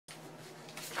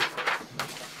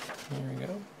Here we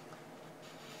go.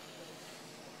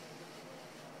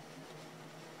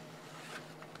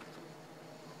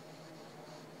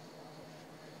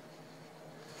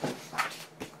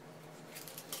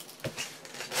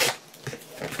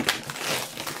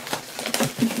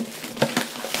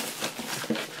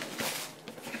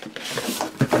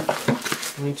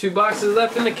 Only 2 boxes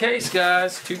left in the case,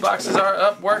 guys. 2 boxes are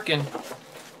up working.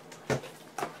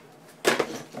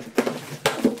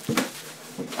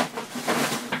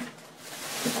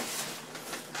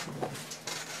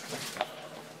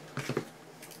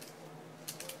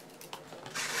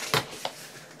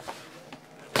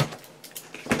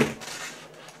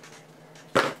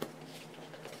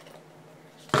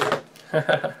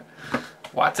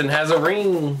 Watson has a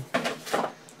ring.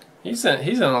 He's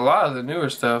in a lot of the newer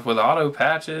stuff with auto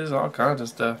patches, all kinds of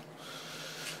stuff.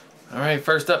 Alright,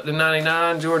 first up to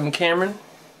 99, Jordan Cameron.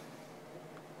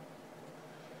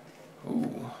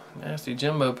 Ooh, nasty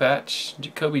jumbo patch.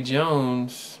 Jacoby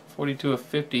Jones, 42 of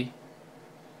 50.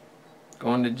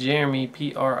 Going to Jeremy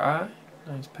PRI.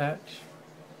 Nice patch.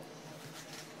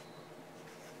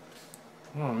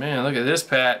 Oh man, look at this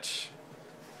patch.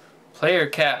 Player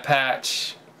cap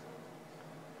patch.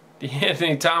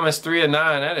 Anthony Thomas, 3 of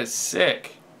 9. That is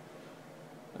sick.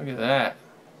 Look at that.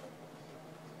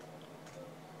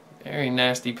 Very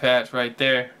nasty patch right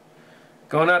there.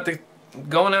 Going out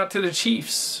to the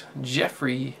Chiefs.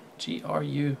 Jeffrey,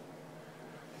 GRU.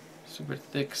 Super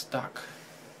thick stock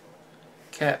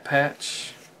cat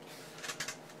patch.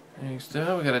 Next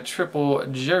up, we got a triple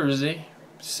jersey.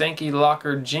 Sankey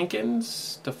Locker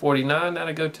Jenkins to 49.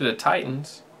 That'll go to the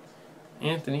Titans.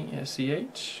 Anthony,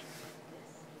 SCH.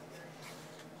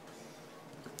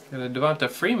 Got a Devonta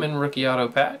Freeman rookie auto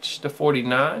patch to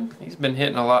 49. He's been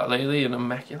hitting a lot lately in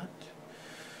Immaculate.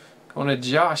 Going to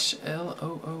Josh,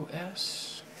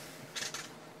 LOOS.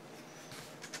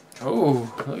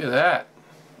 Oh, look at that.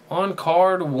 On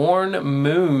card Worn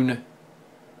Moon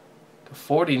to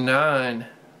 49.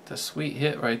 It's a sweet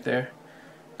hit right there.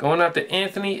 Going out to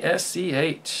Anthony,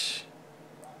 SCH.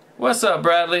 What's up,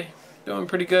 Bradley? Doing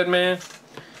pretty good, man.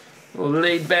 A little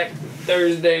laid back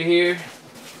Thursday here.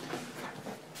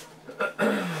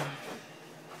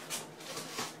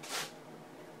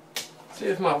 See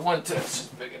if my one touch is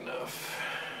big enough.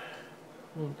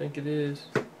 I don't think it is.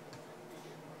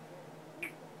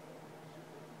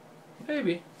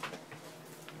 Maybe.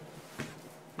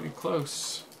 Pretty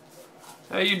close.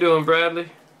 How you doing, Bradley?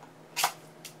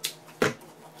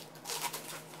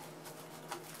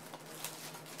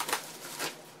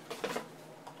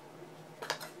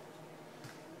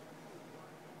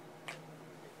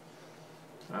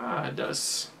 Ah, it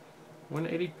does.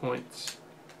 180 points.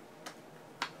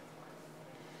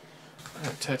 I'm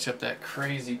gonna touch up that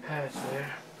crazy patch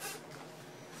there.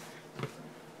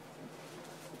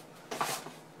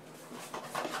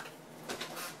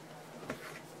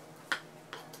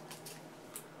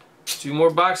 Two more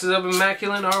boxes of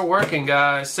Immaculate are working,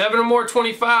 guys. 7 or more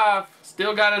 25.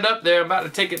 Still got it up there. I'm about to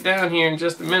take it down here in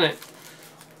just a minute.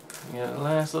 We got a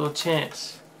last little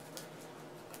chance.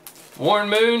 Worn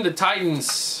Moon, the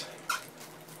Titans.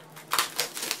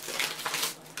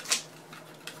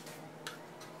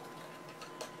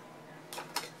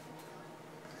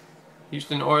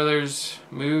 Houston Oilers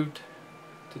moved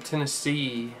to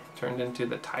Tennessee, turned into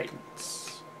the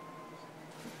Titans.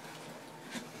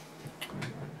 There we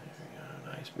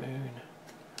go, nice moon.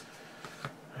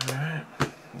 Alright,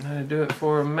 I'm going to do it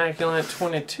for Immaculate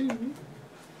 22.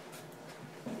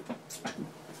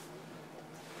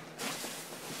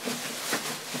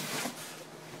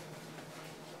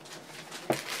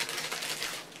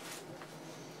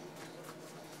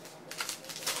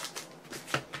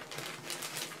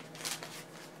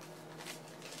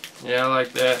 Yeah, I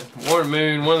like that. Worn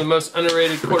Moon, one of the most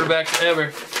underrated quarterbacks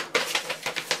ever.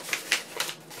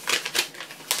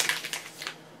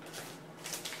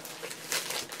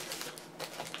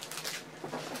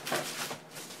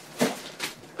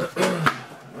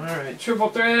 Alright, triple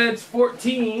threads,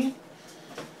 14.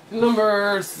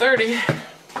 Number 30.